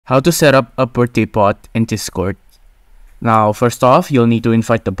How to set up a birthday bot in Discord. Now, first off, you'll need to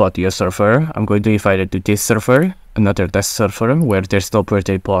invite the bot to your server. I'm going to invite it to this server, another test server where there's no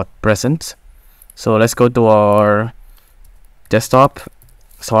birthday bot present. So let's go to our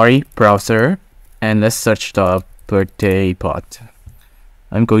browser, and let's search the birthday bot.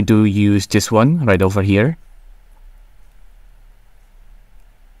 I'm going to use this one right over here.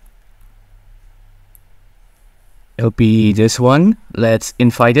 It'll be this one. Let's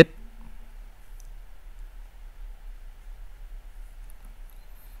invite it.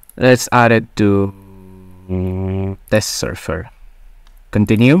 Let's add it to test server.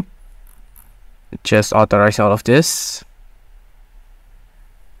 Continue. Just authorize all of this.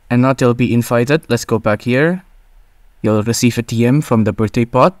 And now they'll be invited. Let's go back here. You'll receive a TM from the birthday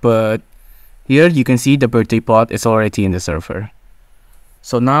bot, but here you can see the birthday bot is already in the server.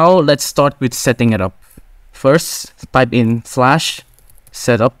 So now let's start with setting it up. First, type in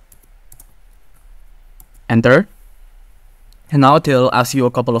 /setup, enter. And now they'll ask you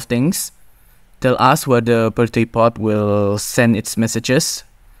a couple of things. They'll ask where the birthday bot will send its messages.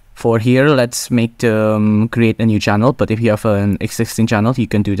 For here, let's make them create a new channel, but if you have an existing channel, you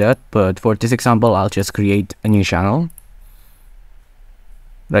can do that. But for this example, I'll just create a new channel.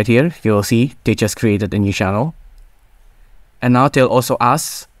 Right here, you'll see they just created a new channel. And now they'll also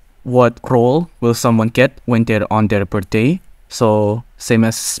ask what role will someone get when they're on their birthday. So same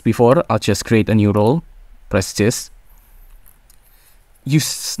as before, I'll just create a new role. Press this. You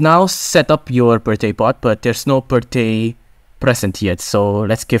now set up your birthday bot, but there's no birthday present yet. So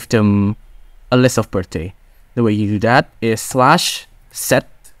let's give them a list of birthday. The way you do that is /set.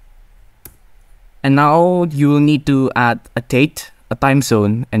 And now you'll need to add a date, a time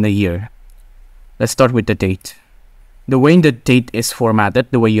zone, and a year. Let's start with the date. The way the date is formatted,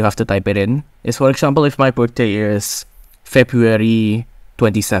 the way you have to type it in, is, for example, if my birthday is February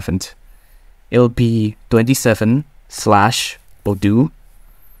 27th, it'll be 27/02.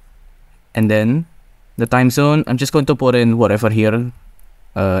 And then the time zone, I'm just going to put in whatever here,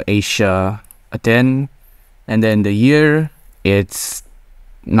 Asia 10. And then the year, it's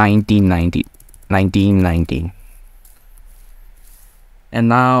 1990. And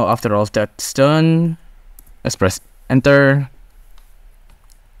now, after all of that's done, let's press enter,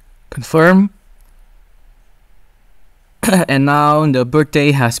 confirm, and now the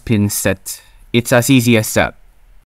birthday has been set. It's as easy as that.